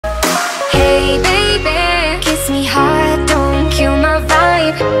Hey baby, kiss me hard, don't kill my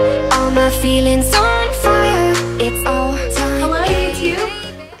vibe. All my feelings on fire, it's all time. Hello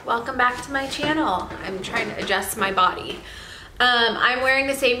YouTube, welcome back to my channel. I'm trying to adjust my body. I'm wearing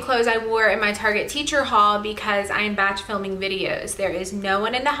the same clothes I wore in my Target teacher haul because I am batch filming videos. There is no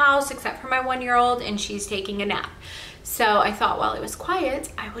one in the house except for my 1-year-old and she's taking a nap. So I thought while it was quiet,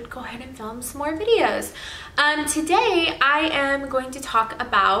 I would go ahead and film some more videos. Today I am going to talk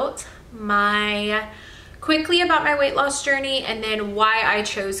about quickly about my weight loss journey and then why I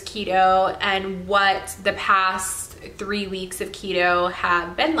chose keto and what the past 3 weeks of keto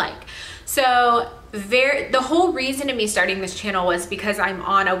have been like. So the whole reason of me starting this channel was because I'm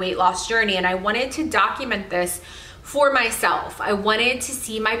on a weight loss journey and I wanted to document this for myself. I wanted to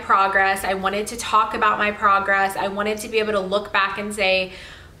see my progress. I wanted to talk about my progress. I wanted to be able to look back and say,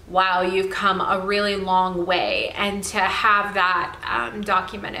 wow, you've come a really long way, and to have that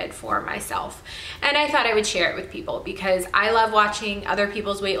documented for myself. And I thought I would share it with people because I love watching other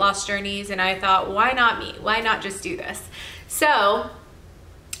people's weight loss journeys, and I thought, why not me? Why not just do this? So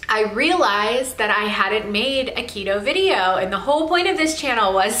I realized that I hadn't made a keto video, and the whole point of this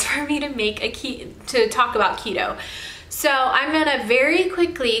channel was for me to make to talk about keto. So I'm gonna very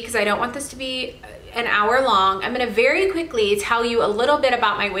quickly, because I don't want this to be an hour long, I'm gonna very quickly tell you a little bit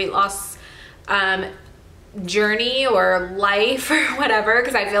about my weight loss journey or life or whatever,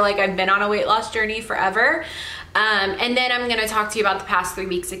 because I feel like I've been on a weight loss journey forever. And then I'm gonna talk to you about the past 3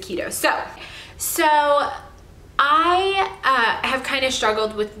 weeks of keto. So I have kind of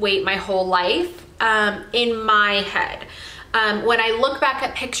struggled with weight my whole life in my head. When I look back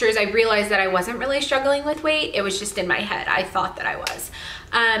at pictures, I realized that I wasn't really struggling with weight. It was just in my head. I thought that I was.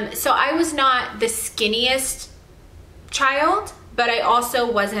 So I was not the skinniest child, but I also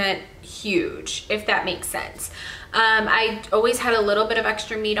wasn't huge, if that makes sense. I always had a little bit of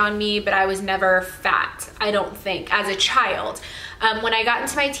extra meat on me, but I was never fat, I don't think, as a child. When I got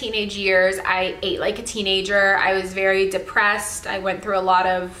into my teenage years, I ate like a teenager. I was very depressed. I went through a lot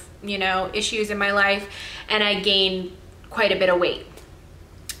of, issues in my life, and I gained quite a bit of weight.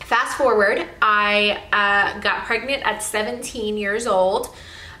 Fast forward, I got pregnant at 17 years old,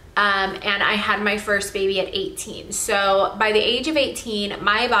 and I had my first baby at 18. So by the age of 18,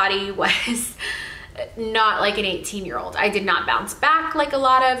 my body was not like an 18-year-old. I did not bounce back like a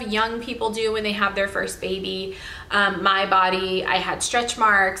lot of young people do when they have their first baby. My body, I had stretch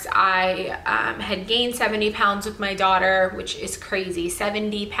marks. I had gained 70 pounds with my daughter, which is crazy.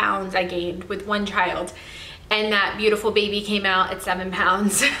 70 pounds I gained with one child. And that beautiful baby came out at 7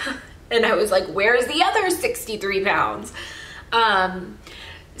 pounds. And I was like, where's the other 63 pounds?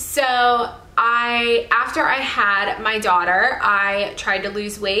 So after I had my daughter, I tried to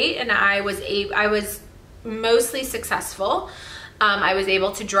lose weight, and I was mostly successful. I was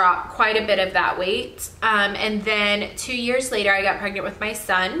able to drop quite a bit of that weight. And then 2 years later, I got pregnant with my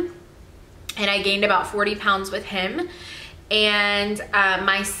son, and I gained about 40 pounds with him. And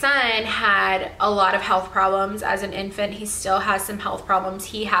my son had a lot of health problems as an infant. He still has some health problems.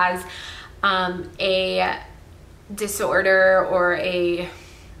 He has a disorder, or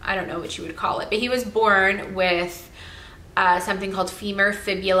I don't know what you would call it, but he was born with something called femur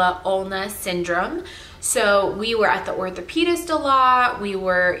fibula ulna syndrome. So we were at the orthopedist a lot. We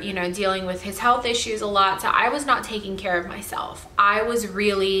were, dealing with his health issues a lot. So I was not taking care of myself. I was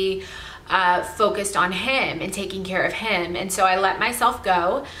really focused on him and taking care of him. And so I let myself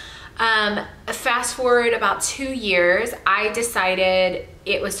go. Fast forward about 2 years, I decided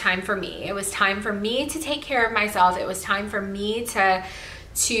it was time for me. It was time for me to take care of myself. It was time for me to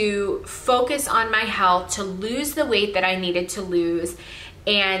focus on my health, to lose the weight that I needed to lose,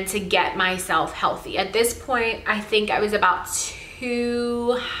 and to get myself healthy. At this point, I think I was about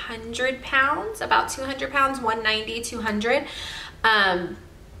 200 pounds, 190, 200.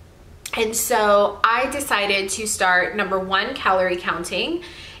 And so I decided to start, number 1, calorie counting,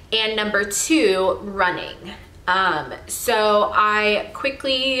 and number 2, running. So I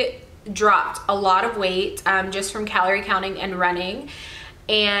quickly dropped a lot of weight just from calorie counting and running.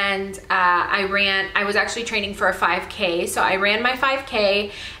 And I was actually training for a 5K. So I ran my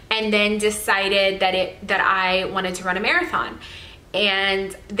 5K and then decided that I wanted to run a marathon.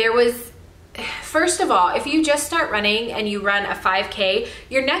 And first of all, if you just start running and you run a 5K,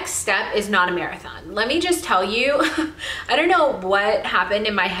 your next step is not a marathon. Let me just tell you, I don't know what happened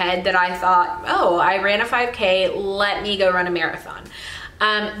in my head that I thought, oh, I ran a 5K, let me go run a marathon.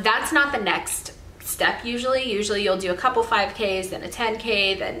 That's not the next step usually. Usually you'll do a couple 5Ks, then a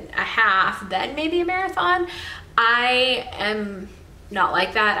 10K, then a half, then maybe a marathon. I am not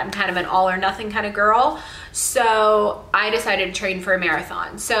like that. I'm kind of an all or nothing kind of girl. So I decided to train for a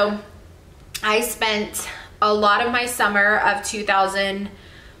marathon. So I spent a lot of my summer of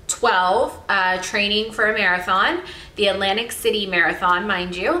 2012 training for a marathon, the Atlantic City Marathon,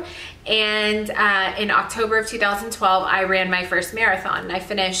 mind you. And in October of 2012, I ran my first marathon. I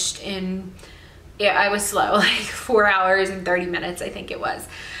finished in, I was slow, like 4 hours and 30 minutes, I think it was.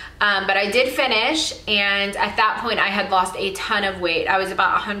 But I did finish, and at that point I had lost a ton of weight. I was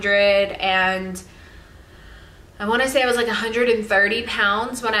about 100 and I want to say I was like 130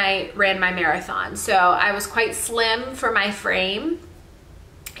 pounds when I ran my marathon. So I was quite slim for my frame,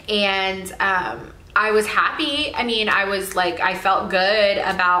 and I was happy. I mean, I was like, I felt good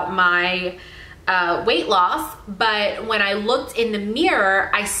about my weight loss, but when I looked in the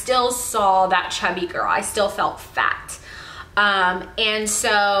mirror, I still saw that chubby girl. I still felt fat. And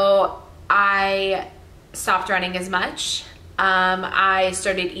so I stopped running as much. I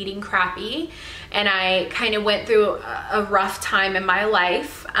started eating crappy, and I kind of went through a rough time in my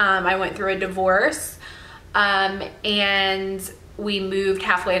life. I went through a divorce, and we moved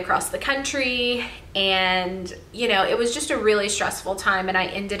halfway across the country, and you know, it was just a really stressful time, and I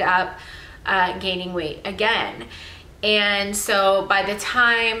ended up gaining weight again. And so by the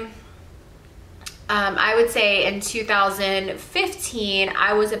time I would say in 2015,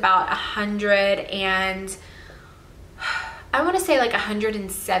 I was about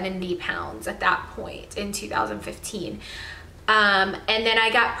 170 pounds at that point in 2015. And then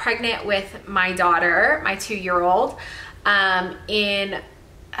I got pregnant with my daughter, my 2-year-old, I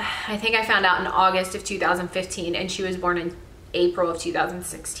think I found out in August of 2015, and she was born in April of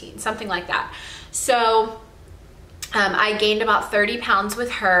 2016, something like that. So I gained about 30 pounds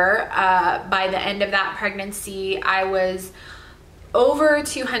with her. By the end of that pregnancy, I was over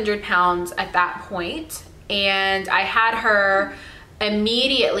 200 pounds at that point. And I had her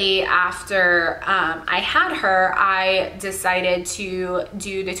immediately after I had her, I decided to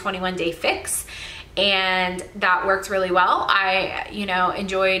do the 21-day fix. And that worked really well. I, you know,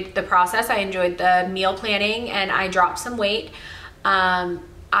 enjoyed the process. I enjoyed the meal planning, and I dropped some weight. I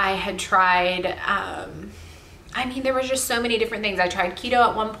had tried, I mean, there was just so many different things. I tried keto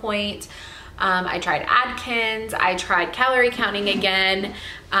at one point. I tried Atkins. I tried calorie counting again.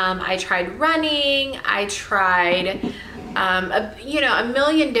 I tried running. I tried, you know, a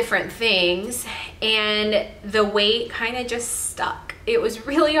million different things, and the weight kind of just stuck. It was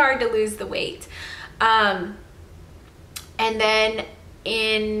really hard to lose the weight. And then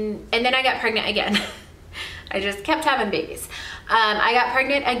I got pregnant again. I just kept having babies. I got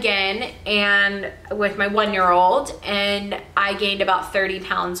pregnant again, and with my 1-year-old, and I gained about 30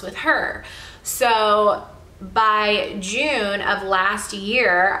 pounds with her. So by June of last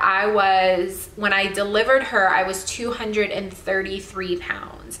year, when I delivered her, I was 233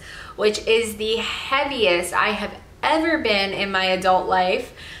 pounds, which is the heaviest I have ever been in my adult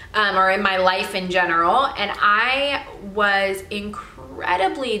life, or in my life in general. And I was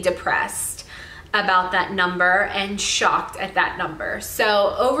incredibly depressed about that number and shocked at that number.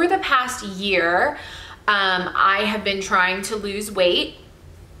 So over the past year, I have been trying to lose weight.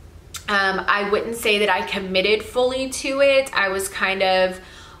 I wouldn't say that I committed fully to it. I was kind of,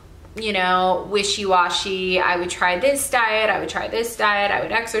 you know, wishy-washy. I would try this diet, I would try this diet, I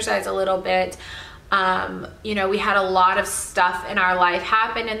would exercise a little bit. You know, we had a lot of stuff in our life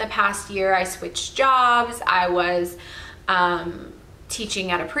happen in the past year. I switched jobs. I was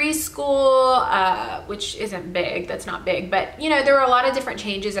teaching at a preschool, which isn't big, that's not big, but you know, there were a lot of different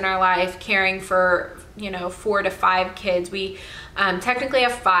changes in our life, caring for, you know, 4 to 5 kids. We technically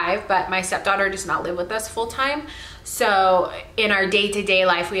have 5, but my stepdaughter does not live with us full time. So in our day-to-day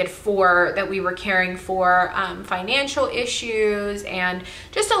life, we had 4 that we were caring for, financial issues and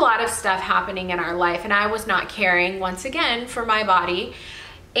just a lot of stuff happening in our life. And I was not caring, once again, for my body.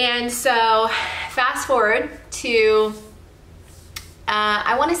 And so fast forward to,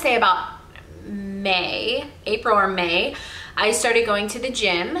 I want to say about April or May, I started going to the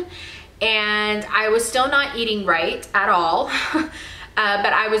gym, and I was still not eating right at all.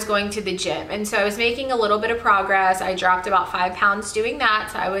 But I was going to the gym, and so I was making a little bit of progress. I dropped about 5 pounds doing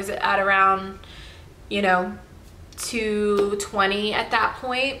that. So I was at around, you know, 220 at that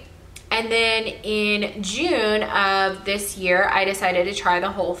point. And then in June of this year, I decided to try the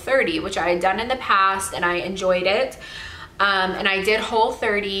Whole30, which I had done in the past, and I enjoyed it. And I did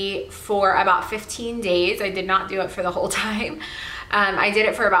Whole30 for about 15 days. I did not do it for the whole time. I did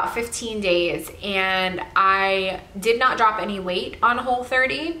it for about 15 days, and I did not drop any weight on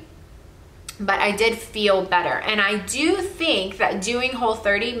Whole30, but I did feel better. And I do think that doing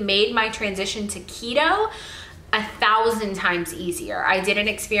Whole30 made my transition to keto 1,000 times easier. I didn't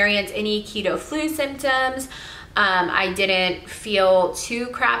experience any keto flu symptoms. I didn't feel too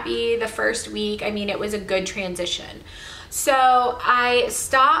crappy the first week. I mean, it was a good transition. So I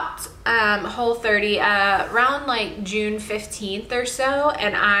stopped Whole30 around like June 15th or so,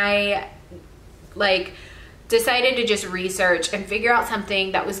 and I like decided to just research and figure out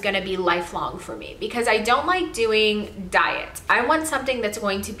something that was going to be lifelong for me, because I don't like doing diets. I want something that's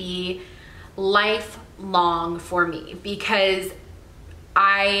going to be lifelong for me, because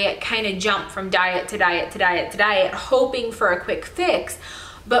I kind of jump from diet to diet to diet to diet, hoping for a quick fix,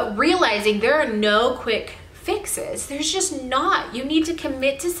 but realizing there are no quick fixes. There's just not. You need to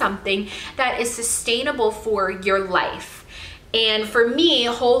commit to something that is sustainable for your life. And for me,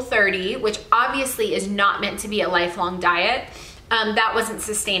 Whole30, which obviously is not meant to be a lifelong diet, that wasn't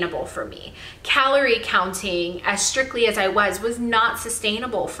sustainable for me. Calorie counting, as strictly as I was not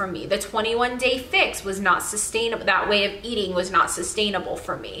sustainable for me. The 21-day fix was not sustainable. That way of eating was not sustainable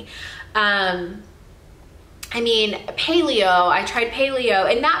for me. I mean, paleo, I tried paleo,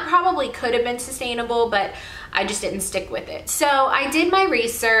 and that probably could have been sustainable, but I just didn't stick with it. So I did my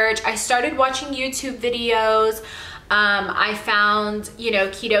research. I started watching YouTube videos. I found, you know,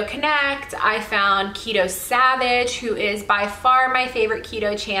 Keto Connect. I found Keto Savage, who is by far my favorite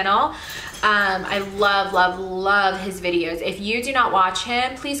keto channel. I love his videos. If you do not watch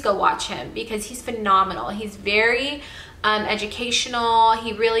him, please go watch him, because he's phenomenal. He's very educational.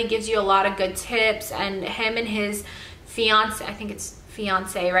 He really gives you a lot of good tips, and him and his fiance, I think it's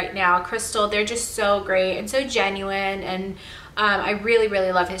fiance right now, Crystal, they're just so great and so genuine, and I really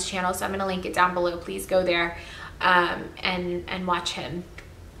love his channel, so I'm gonna link it down below. Please go there and watch him.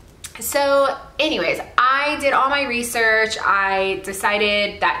 So anyways, I did all my research. I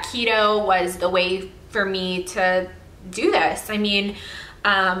decided that keto was the way for me to do this. I mean,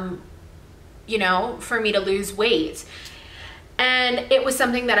 you know, for me to lose weight. And it was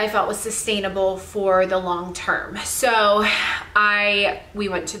something that I felt was sustainable for the long term. So we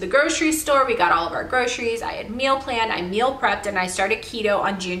went to the grocery store, we got all of our groceries, I had meal planned, I meal prepped, and I started keto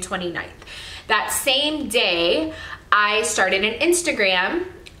on June 29th. That same day, I started an Instagram,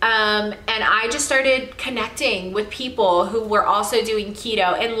 and I just started connecting with people who were also doing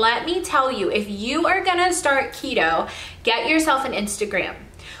keto. And let me tell you, if you are gonna start keto, get yourself an Instagram.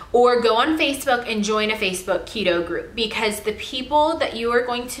 Or go on Facebook and join a Facebook keto group, because the people that you are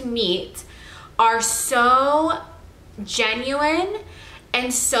going to meet are so genuine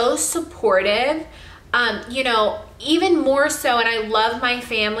and so supportive. You know, even more so, and I love my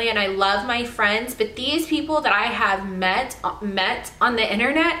family and I love my friends, but these people that I have met on the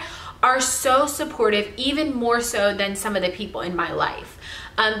internet are so supportive, even more so than some of the people in my life.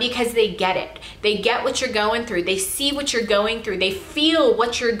 Because they get it. They get what you're going through. They see what you're going through. They feel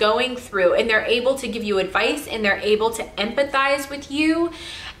what you're going through, and they're able to give you advice, and they're able to empathize with you,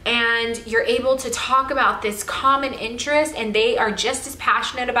 and you're able to talk about this common interest, and they are just as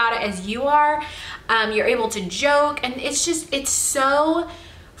passionate about it as you are. You're able to joke, and it's so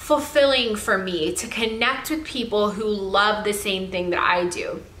fulfilling for me to connect with people who love the same thing that I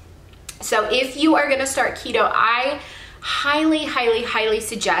do. So if you are gonna start keto, I highly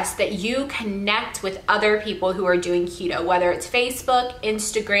suggest that you connect with other people who are doing keto, whether it's Facebook,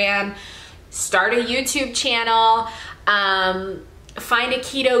 Instagram, start a YouTube channel, find a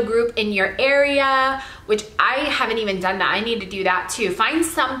keto group in your area, which I haven't even done that. I need to do that too. Find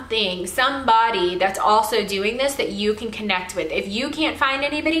somebody that's also doing this that you can connect with. If you can't find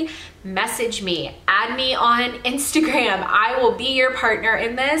anybody, message me, add me on Instagram. I will be your partner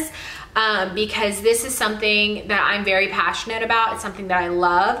in this. Because this is something that I'm very passionate about. It's something that I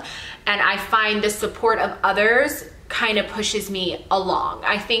love, and I find the support of others kind of pushes me along.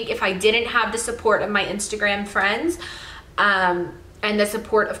 I think if I didn't have the support of my Instagram friends, and the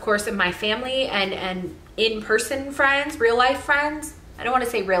support, of course, of my family and in-person friends, real life friends, I don't want to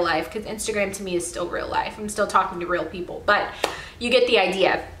say real life, because Instagram to me is still real life. I'm still talking to real people, but you get the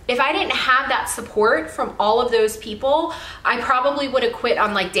idea. If I didn't have that support from all of those people, I probably would have quit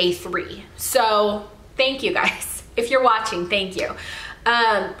on like day 3. So thank you guys. If you're watching, thank you.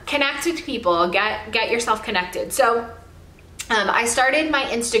 Connect with people, get yourself connected. So I started my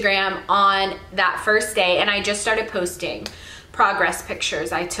Instagram on that first day, and I just started posting progress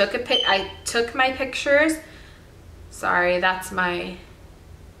pictures. I took my pictures. Sorry, that's my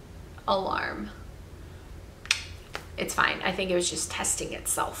alarm. It's fine. I think it was just testing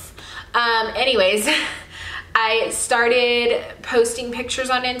itself. Anyways, I started posting pictures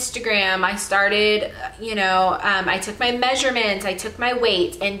on Instagram. I started, you know, I took my measurements, I took my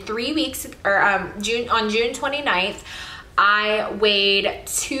weight. In 3 weeks, or on June 29th, I weighed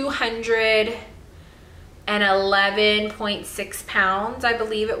 210 11.6 pounds, I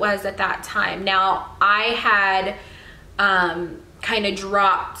believe it was at that time. Now, I had kind of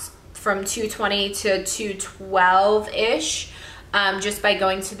dropped from 220 to 212-ish just by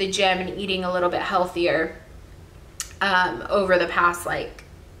going to the gym and eating a little bit healthier over the past like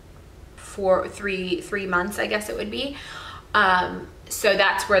 3 months, I guess it would be. So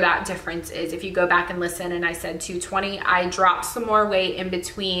that's where that difference is. If you go back and listen, and I said 220, I dropped some more weight in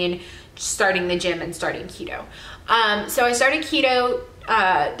between starting the gym and starting keto. So I started keto.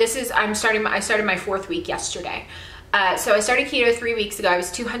 I started my 4th week yesterday. So I started keto 3 weeks ago. I was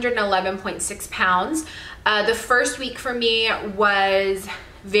 211.6 pounds. The first week for me was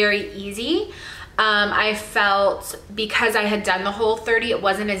very easy. I felt, because I had done the Whole30, it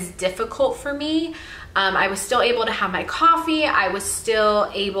wasn't as difficult for me. I was still able to have my coffee. I was still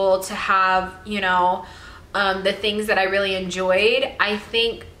able to have, the things that I really enjoyed. I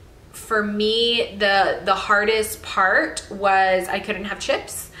think for me, the hardest part was I couldn't have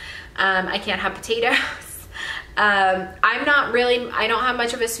chips. I can't have potatoes. I don't have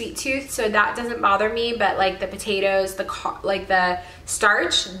much of a sweet tooth, so that doesn't bother me, but like the potatoes, the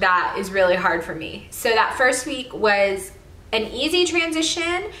starch, that is really hard for me. So that first week was an easy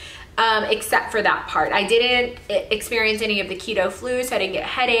transition, except for that part. I didn't experience any of the keto flu, so I didn't get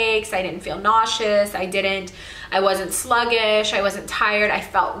headaches, I didn't feel nauseous, I wasn't sluggish, I wasn't tired. I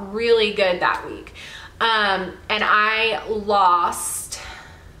felt really good that week. And I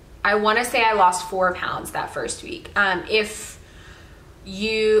want to say I lost 4 pounds that first week. I'm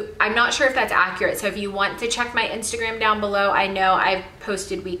not sure if that's accurate. So if you want to check my Instagram down below, I know I've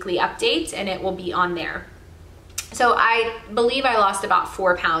posted weekly updates and it will be on there. So I believe I lost about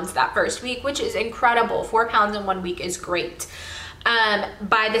 4 pounds that first week, which is incredible. 4 pounds in 1 week is great.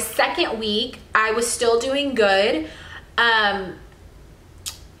 By the second week, I was still doing good.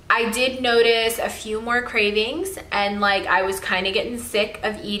 I did notice a few more cravings, and like I was kind of getting sick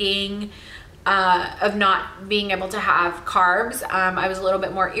of eating, of not being able to have carbs. I was a little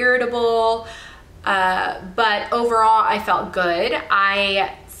bit more irritable, but overall I felt good.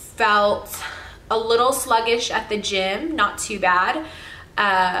 I felt a little sluggish at the gym, not too bad.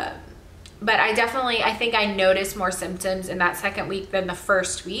 But I think I noticed more symptoms in that second week than the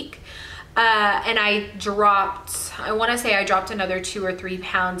first week. And I want to say I dropped another 2 or 3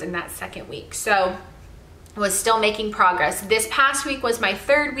 pounds in that second week. So I was still making progress. This past week was my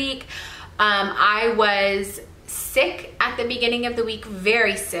 3rd week. I was sick at the beginning of the week,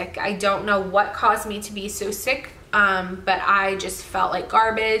 very sick. I don't know what caused me to be so sick, but I just felt like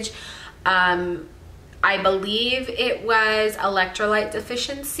garbage. I believe it was electrolyte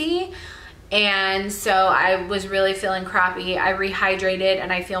deficiency. And so I was really feeling crappy. I rehydrated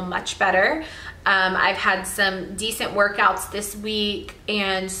and I feel much better. I've had some decent workouts this week,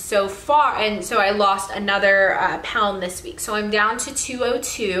 and so I lost another pound this week. So I'm down to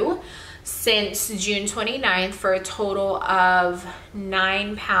 202 since June 29th for a total of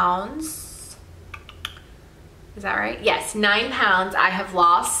 9 pounds. Is that right? Yes, 9 pounds I have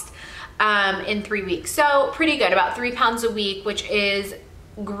lost in 3 weeks. So pretty good, about 3 pounds a week, which is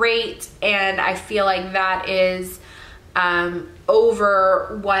great. And I feel like that is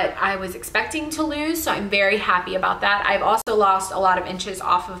over what I was expecting to lose. So I'm very happy about that. I've also lost a lot of inches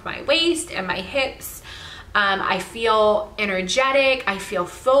off of my waist and my hips. I feel energetic. I feel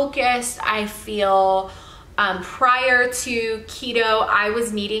focused. I feel prior to keto, I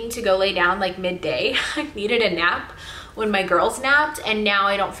was needing to go lay down like midday. I needed a nap when my girls napped, and now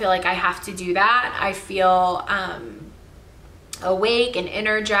I don't feel like I have to do that. I feel awake and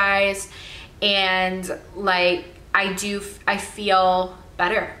energized, and like I feel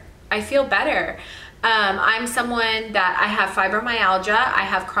better. I feel better. I'm someone that I have fibromyalgia, I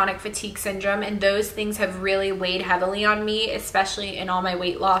have chronic fatigue syndrome, and those things have really weighed heavily on me, especially in all my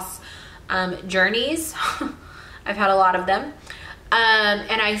weight loss journeys. I've had a lot of them.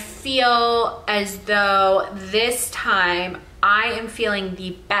 And I feel as though this time I am feeling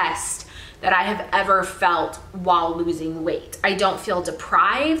the best that I have ever felt while losing weight. I don't feel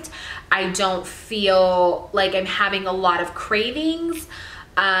deprived. I don't feel like I'm having a lot of cravings.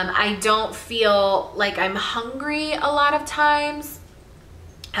 I don't feel like I'm hungry a lot of times.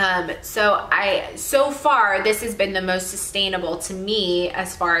 So far, this has been the most sustainable to me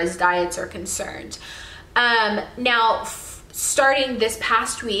as far as diets are concerned. Now, starting this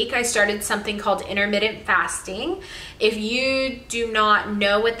past week, I started something called intermittent fasting. If you do not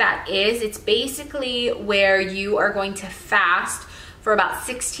know what that is, it's basically where you are going to fast for about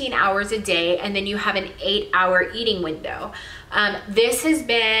 16 hours a day, and then you have an 8-hour eating window. This has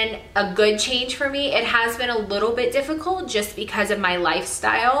been a good change for me. It has been a little bit difficult just because of my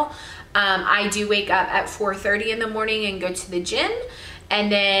lifestyle. I do wake up at 4:30 in the morning and go to the gym.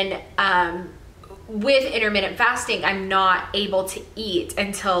 And then with intermittent fasting, I'm not able to eat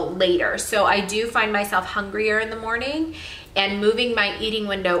until later. So I do find myself hungrier in the morning, and moving my eating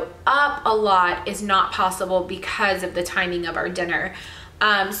window up a lot is not possible because of the timing of our dinner.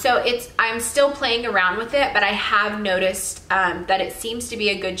 So I'm still playing around with it, but I have noticed that it seems to be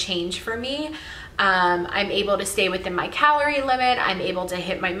a good change for me. I'm able to stay within my calorie limit. I'm able to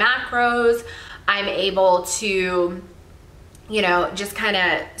hit my macros. I'm able to, you know, just kind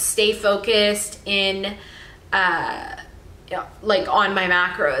of stay focused in, like on my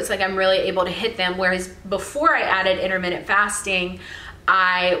macros. Like I'm really able to hit them. Whereas before I added intermittent fasting,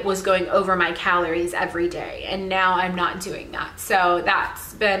 I was going over my calories every day, and now I'm not doing that. So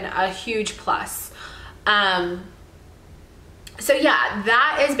that's been a huge plus. So yeah,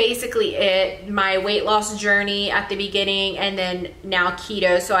 that is basically it. My weight loss journey at the beginning, and then now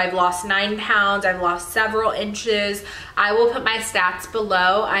keto. So I've lost 9 pounds. I've lost several inches. I will put my stats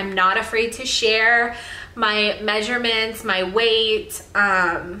below. I'm not afraid to share my measurements, my weight.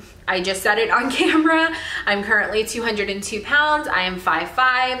 I just said it on camera. I'm currently 202 pounds. I am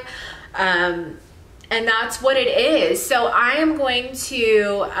 5'5". And that's what it is. So I am going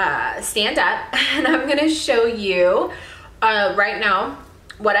to stand up and I'm gonna show you right now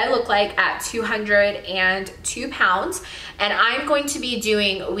what I look like at 202 pounds. And I'm going to be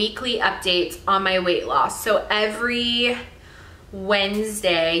doing weekly updates on my weight loss. So every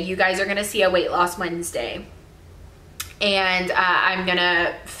Wednesday, you guys are gonna see a weight loss Wednesday. And I'm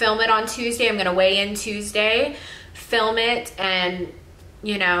gonna film it on Tuesday. I'm gonna weigh in Tuesday, film it, and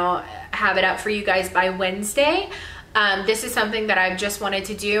you know, have it up for you guys by Wednesday. This is something that I've just wanted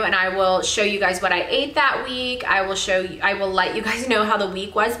to do, and I will show you guys what I ate that week. I will let you guys know how the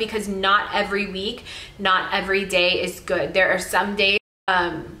week was, because not every week, not every day is good. There are some days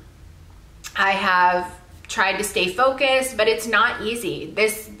I have tried to stay focused, but it's not easy.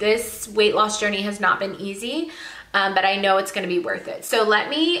 This weight loss journey has not been easy, but I know it's gonna be worth it. So let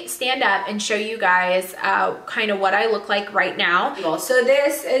me stand up and show you guys kind of what I look like right now. So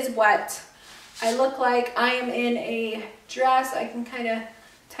this is what I look like. I am in a dress. I can kind of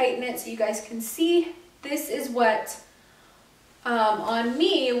tighten it so you guys can see. This is what, on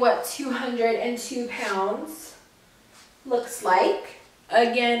me, what 202 pounds looks like.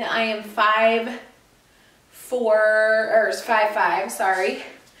 Again, I am 5'4", or 5'5", sorry.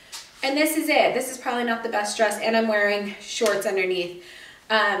 And this is it. This is probably not the best dress, and I'm wearing shorts underneath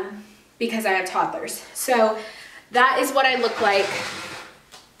because I have toddlers. So that is what I look like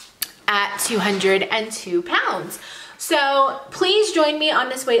at 202 pounds. So please join me on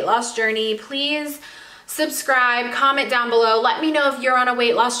this weight loss journey. Please subscribe, comment down below. Let me know if you're on a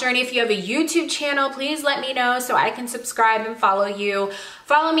weight loss journey. If you have a YouTube channel, please let me know so I can subscribe and follow you.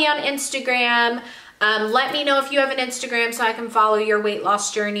 Follow me on Instagram. Let me know if you have an Instagram so I can follow your weight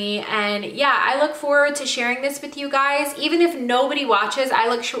loss journey. And yeah, I look forward to sharing this with you guys. Even if nobody watches, I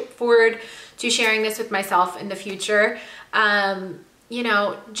look forward to sharing this with myself in the future. You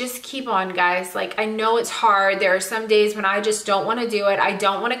know, just keep on, guys. Like, I know it's hard. There are some days when I just don't want to do it. I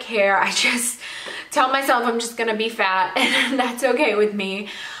don't want to care. I just tell myself I'm just gonna be fat, and that's okay with me.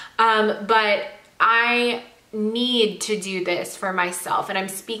 But I need to do this for myself, and I'm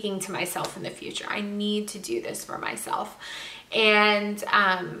speaking to myself in the future. I need to do this for myself, and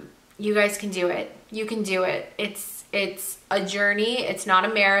you guys can do it. You can do it. It's a journey. It's not a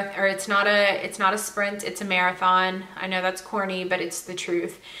marathon, or it's not a sprint. It's a marathon. I know that's corny, but it's the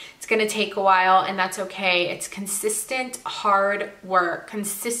truth. It's gonna take a while, and that's okay. It's consistent hard work,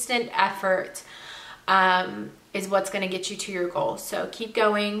 consistent effort is what's gonna get you to your goal. So keep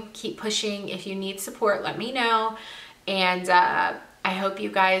going, keep pushing. If you need support, let me know. And I hope you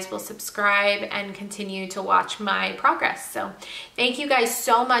guys will subscribe and continue to watch my progress. So thank you guys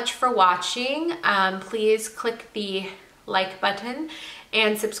so much for watching. Please click the like button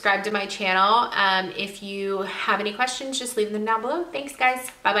and subscribe to my channel. If you have any questions, just leave them down below. Thanks,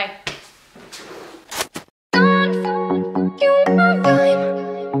 guys. Bye-bye.